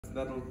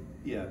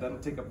that'll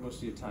take up most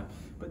of your time.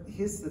 But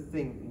here's the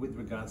thing with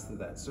regards to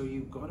that. So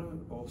you've got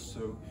to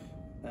also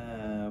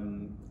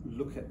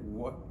look at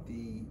what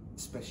the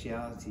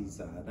specialities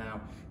are.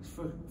 Now,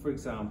 for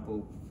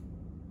example,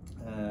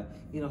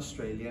 in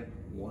Australia,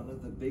 one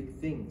of the big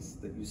things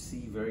that you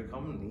see very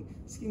commonly,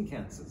 skin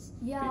cancers.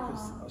 Yeah.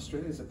 Because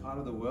Australia is a part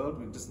of the world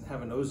which doesn't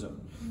have an ozone.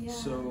 Yeah.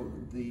 So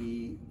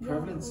the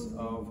prevalence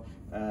of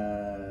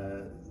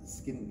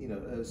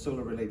skin,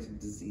 solar-related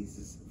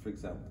diseases, for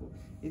example,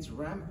 it's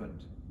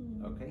rampant.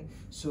 Okay,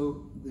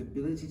 so the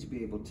ability to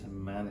be able to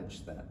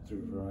manage that through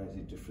a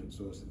variety of different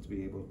sources, to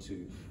be able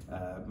to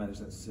manage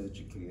that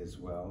surgically as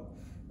well,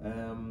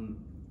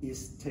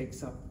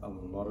 takes up a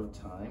lot of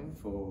time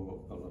for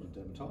a lot of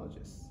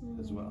dermatologists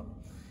as well.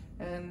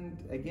 And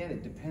again,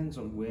 it depends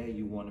on where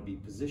you want to be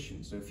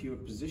positioned. So if you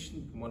were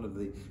positioned in one of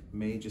the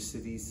major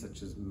cities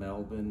such as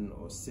Melbourne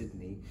or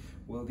Sydney,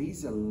 well,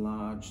 these are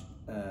large,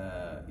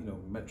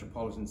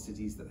 metropolitan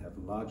cities that have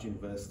large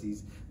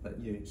universities that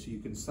so you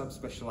can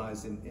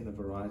subspecialize in a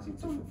variety of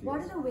different fields. What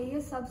are the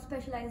various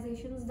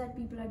subspecializations that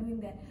people are doing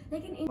there?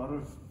 Like in a lot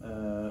of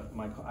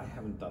I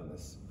haven't done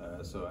this,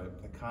 so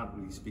I can't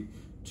really speak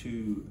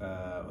too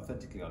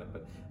authentically on it.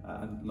 But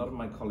a lot of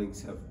my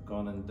colleagues have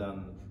gone and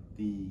done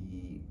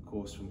the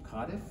course from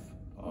Cardiff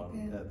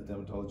on the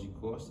dermatology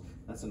course.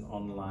 That's an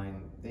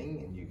online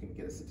thing, and you can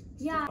get a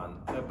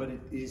certificate. But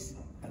it is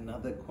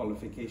another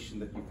qualification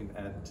that you can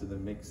add to the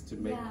mix to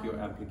make your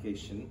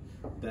application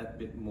that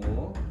bit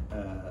more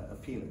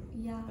appealing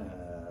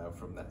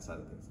from that side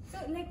of things. So,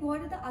 like,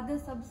 what are the other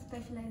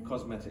subspecializations?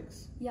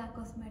 Cosmetics. Yeah,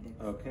 cosmetics.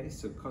 Okay,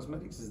 so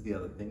cosmetics is the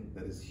other thing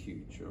that is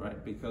huge, all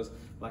right? Because,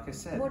 like I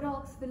said,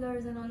 Botox,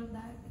 fillers, and all of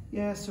that.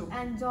 Yeah, so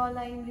and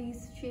jawline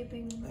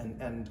reshaping.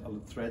 And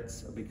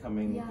threads are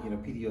becoming,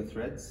 PDO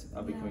threads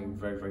are becoming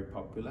very, very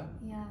popular.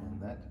 Yeah. And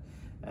that.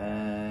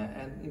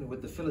 And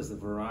with the fillers, the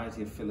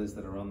variety of fillers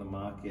that are on the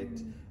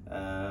market,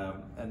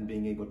 and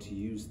being able to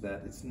use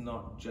that, it's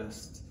not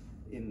just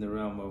in the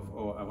realm of,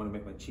 oh, I want to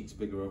make my cheeks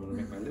bigger, or I want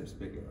to make my lips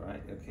bigger,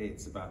 right? Okay,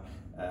 it's about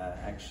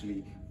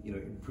actually,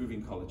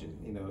 improving collagen,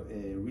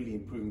 really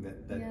improving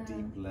that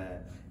deep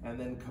layer, and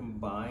then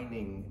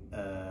combining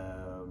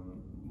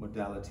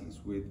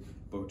modalities with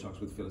Botox,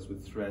 with fillers,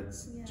 with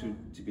threads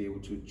to be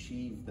able to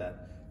achieve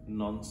that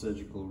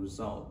non-surgical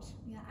result.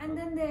 Yeah, and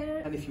then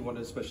and if you want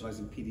to specialize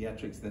in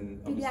pediatrics,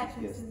 then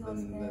pediatrics is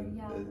also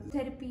there.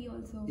 Therapy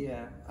also.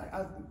 Yeah,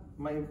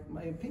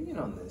 my opinion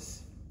on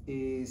this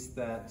is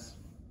that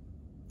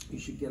you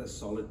should get a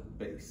solid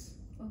base.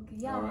 Okay.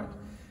 Yeah. All right.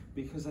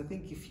 Because I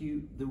think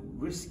the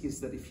risk is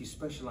that if you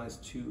specialize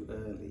too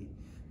early,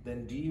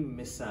 then do you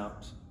miss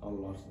out a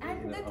lot?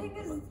 And the thing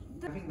is,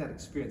 having that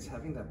experience,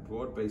 having that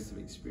broad base of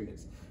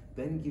experience,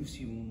 then gives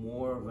you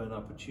more of an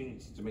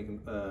opportunity to make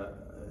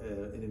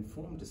an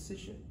informed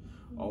decision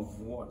of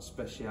what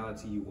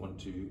speciality you want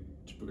to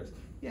progress.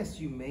 Yes,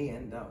 you may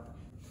end up,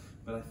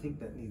 but I think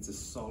that needs a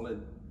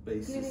solid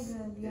basis,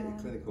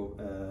 clinical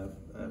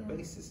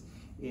basis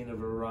in a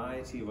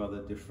variety of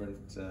other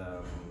different.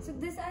 So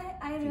this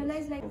I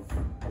realized, like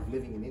of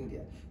living in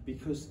India,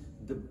 because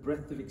the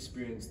breadth of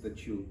experience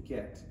that you'll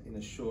get in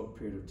a short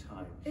period of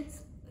time,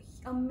 it's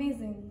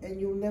amazing, and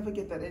you'll never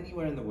get that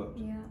anywhere in the world.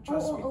 Yeah.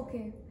 Trust me.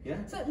 Okay.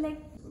 Yeah. So like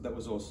that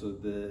was also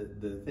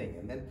the thing,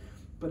 and then,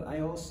 but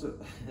I also,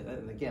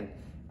 and again,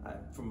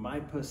 from my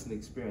personal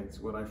experience,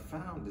 what I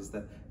found is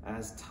that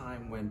as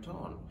time went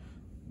on,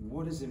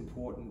 what is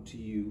important to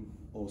you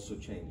also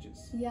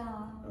changes. Yeah.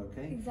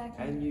 Okay.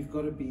 Exactly. And you've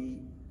got to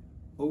be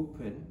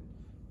open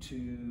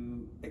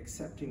to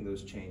accepting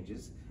those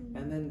changes,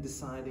 and then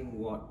deciding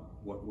what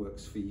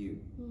works for you,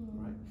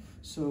 right?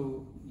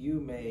 So you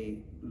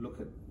may look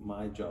at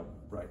my job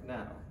right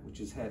now, which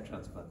is hair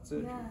transplant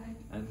surgery,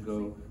 and go,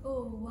 like,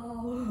 oh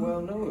wow.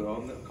 Well, no,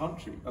 on the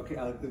contrary. Okay,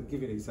 I'll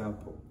give you an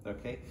example.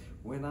 Okay,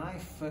 when I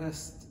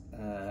first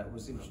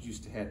was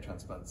introduced to hair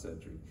transplant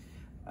surgery,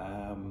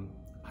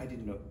 I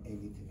didn't know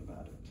anything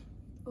about it.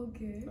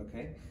 Okay.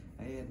 Okay.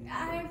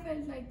 I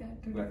felt like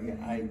that too. Well,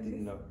 I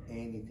didn't know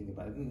anything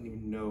about it. I didn't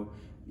even know,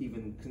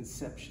 even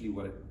conceptually,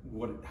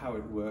 how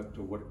it worked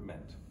or what it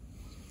meant.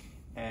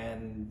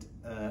 And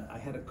I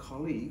had a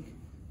colleague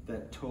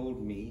that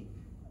told me,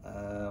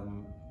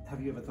 "Have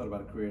you ever thought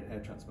about a career in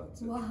hair transplant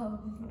surgery?" Wow.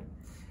 Right?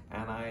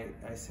 And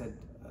I said,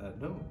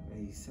 "No."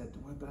 And he said,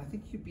 "Well, but I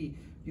think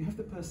you have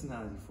the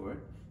personality for it.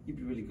 You'd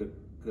be really good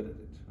at it."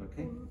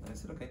 Okay. And I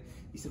said, "Okay."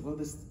 He said, "Well,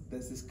 there's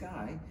this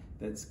guy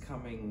that's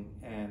coming,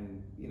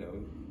 and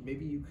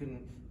maybe you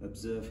can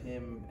observe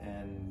him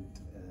and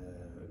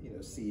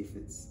see if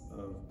it's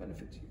of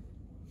benefit to you."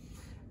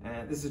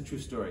 And this is a true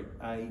story.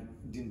 I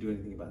didn't do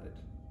anything about it.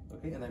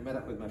 Okay. And I met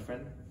up with my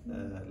friend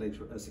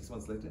later, 6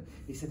 months later.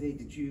 He said, "Hey,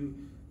 did you?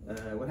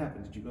 What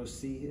happened? Did you go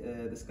see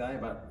this guy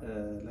about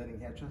learning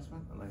hair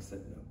transplant?" And I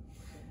said, "No."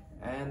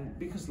 And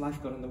because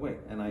life got in the way,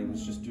 and I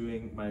was just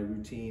doing my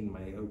routine,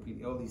 my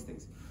OPD, all these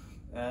things.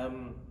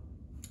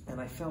 And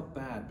I felt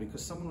bad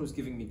because someone was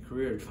giving me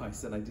career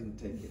advice and I didn't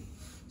take it.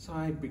 So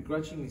I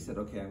begrudgingly said,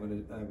 "Okay, I'm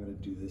gonna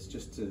do this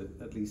just to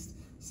at least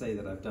say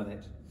that I've done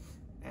it."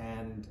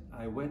 And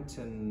I went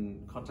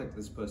and contacted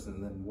this person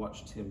and then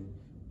watched him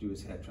do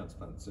his hair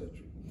transplant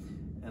surgery.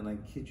 And I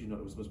kid you not,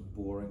 it was the most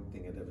boring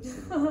thing I'd ever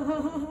seen.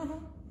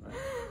 Right?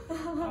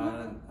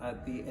 And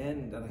at the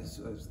end, and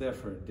I was there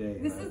for a day.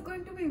 This is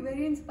going to be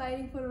very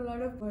inspiring for a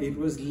lot of people. It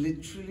was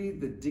literally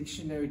the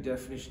dictionary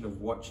definition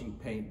of watching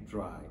paint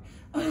dry.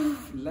 I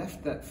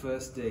left that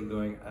first day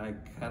going, I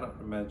cannot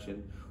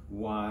imagine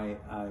why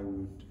I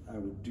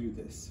would do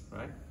this,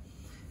 right?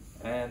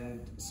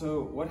 And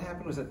so what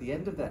happened was, at the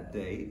end of that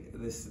day,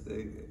 this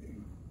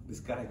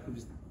guy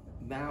who's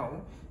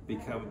now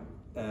become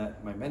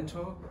my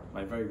mentor,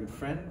 my very good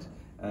friend,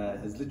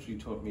 has literally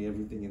taught me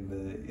everything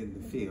in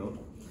the field.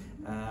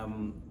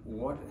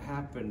 What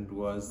happened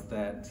was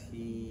that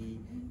he,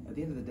 at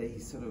the end of the day, he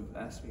sort of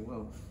asked me,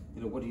 well,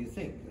 what do you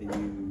think?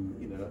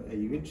 Are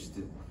you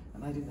interested?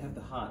 And I didn't have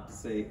the heart to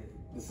say,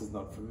 this is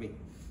not for me.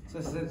 So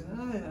I said,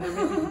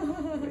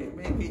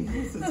 maybe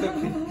it's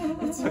okay.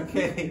 It's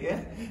okay.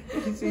 Yeah.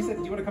 So he said,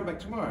 do you want to come back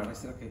tomorrow? And I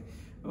said, okay.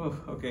 Oh,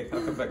 okay,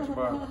 I'll come back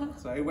tomorrow.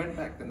 So I went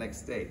back the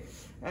next day.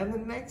 And the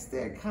next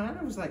day I kind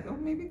of was like, oh,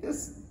 maybe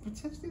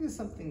potentially there's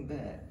something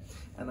there.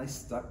 And I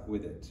stuck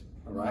with it,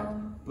 all right?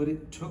 Wow. But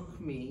it took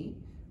me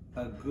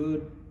a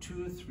good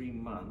 2 or 3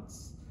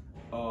 months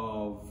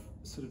of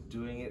sort of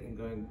doing it and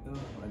going, oh,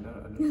 I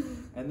know.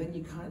 And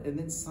then and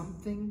then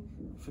something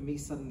for me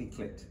suddenly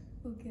clicked.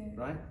 Okay.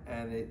 Right?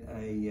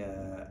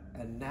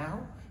 And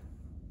now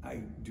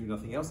I do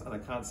nothing else, and I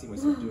can't see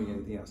myself doing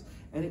anything else.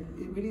 And it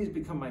really has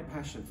become my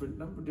passion for a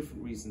number of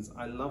different reasons.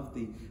 I love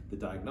the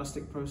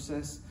diagnostic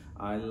process.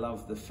 I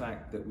love the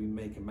fact that we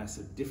make a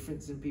massive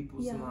difference in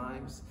people's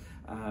lives.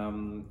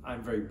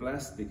 I'm very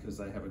blessed because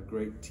I have a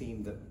great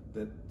team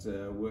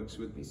that works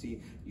with me. So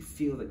you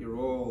feel that you're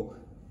all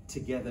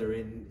together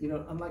in,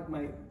 unlike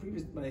my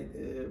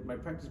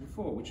practice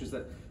before, which was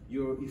that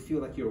you feel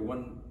like you're a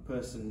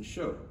one-person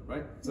show,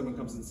 right? Someone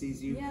comes and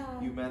sees you,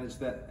 you manage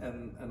that,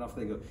 and off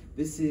they go.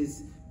 This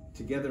is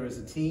together as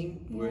a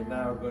team. We're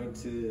now going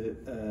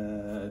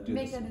to do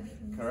make this. A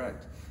difference.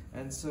 Correct.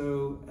 And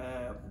so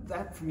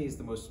that for me is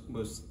the most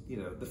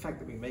the fact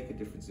that we make a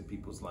difference in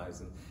people's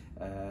lives, and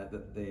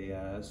that they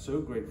are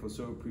so grateful,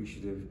 so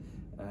appreciative.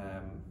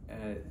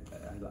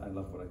 I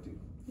love what I do.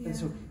 Yeah. And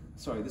so,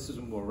 sorry, this is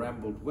a more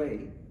rambled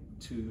way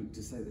to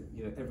say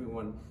that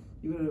everyone,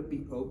 you got to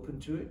be open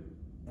to it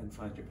and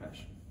find your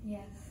passion.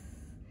 Yes.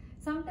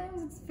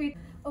 Sometimes it's fit.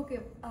 Okay.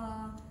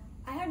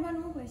 I had one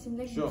more question.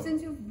 Like, sure.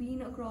 Since you've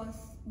been across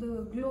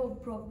the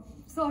globe,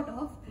 sort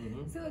of.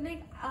 So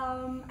like,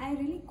 I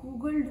really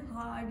googled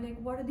hard. Like,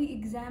 what are the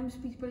exams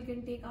people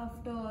can take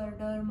after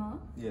derma?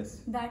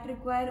 Yes. That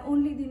require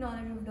only the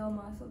knowledge of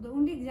derma. So the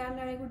only exam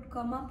that I could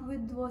come up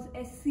with was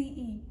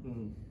SCE,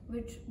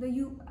 which the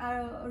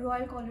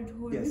Royal College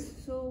holds. Yes.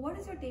 So what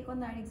is your take on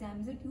that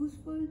exam? Is it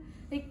useful?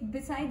 Like,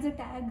 besides a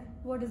tag,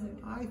 what is it?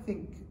 I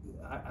think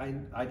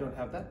I don't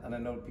have that, and I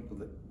know people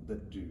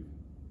that do.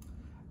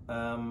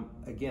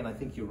 Again, I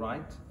think you're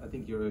right. I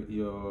think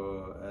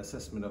your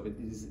assessment of it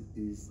is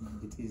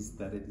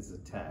that it is a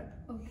tag.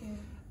 Okay.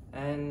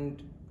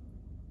 And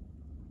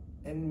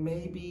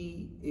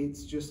maybe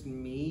it's just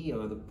me,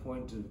 or the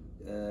point of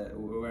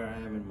where I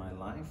am in my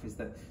life is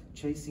that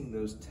chasing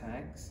those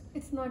tags,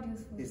 it's not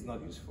useful. Is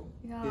not useful.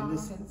 Yeah. In the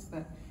sense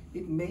that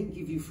it may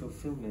give you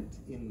fulfillment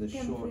in the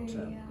short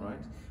term,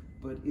 right?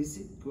 But is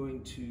it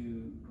going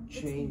to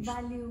change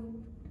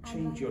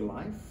your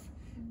life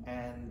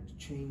and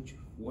change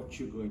what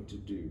you're going to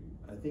do?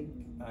 I think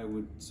I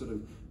would sort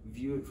of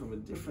view it from a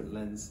different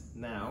lens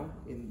now,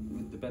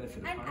 with the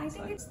benefit of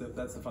hindsight. I think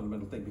that's the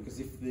fundamental thing, because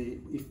if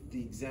the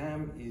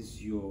exam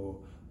is your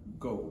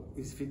goal,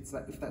 if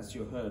that's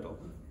your hurdle,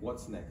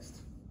 what's next?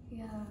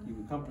 Yeah.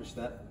 You've accomplished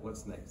that,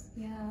 what's next?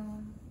 Yeah.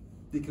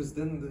 Because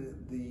then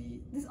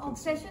this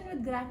obsession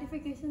with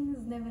gratification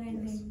is never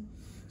ending. Yes.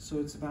 So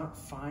it's about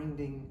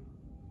finding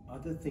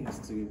other things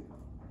to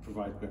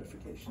provide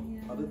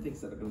gratification, other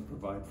things that are going to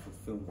provide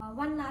fulfillment.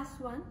 One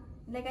last one,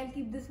 like I'll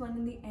keep this one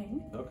in the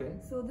end. Okay.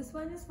 So this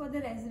one is for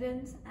the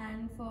residents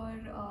and for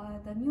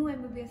the new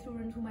MBBS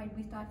students who might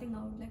be starting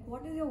out. Like,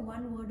 what is your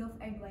one word of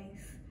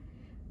advice?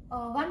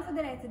 One for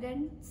the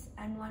residents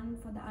and one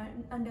for the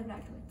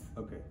undergraduates.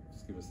 Okay,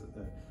 just give us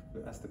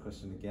ask the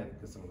question again,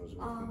 because someone was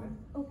working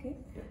there. Okay.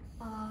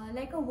 Yeah.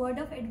 Like a word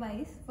of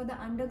advice for the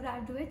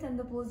undergraduates and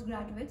the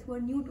postgraduates who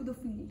are new to the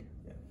field.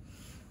 Yeah.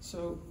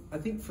 So I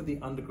think for the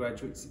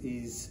undergraduates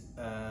is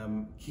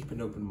keep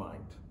an open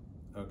mind.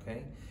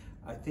 Okay.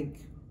 I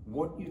think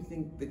what you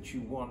think that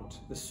you want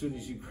as soon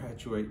as you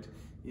graduate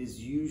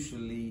is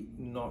usually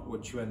not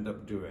what you end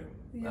up doing.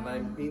 Yeah. And I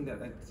mean that,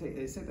 I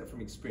say that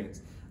from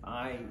experience.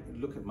 I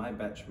look at my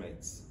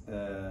batchmates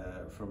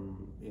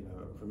from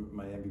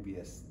my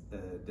MBBS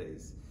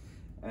days,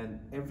 and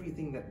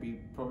everything that we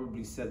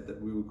probably said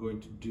that we were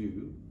going to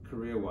do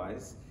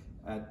career-wise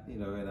at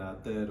in our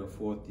 3rd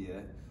or 4th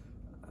year,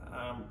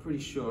 I'm pretty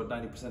sure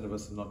 90% of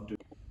us are not doing.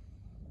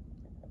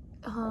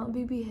 हाँ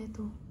अभी भी है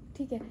तो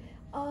ठीक है.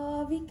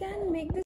 We can make this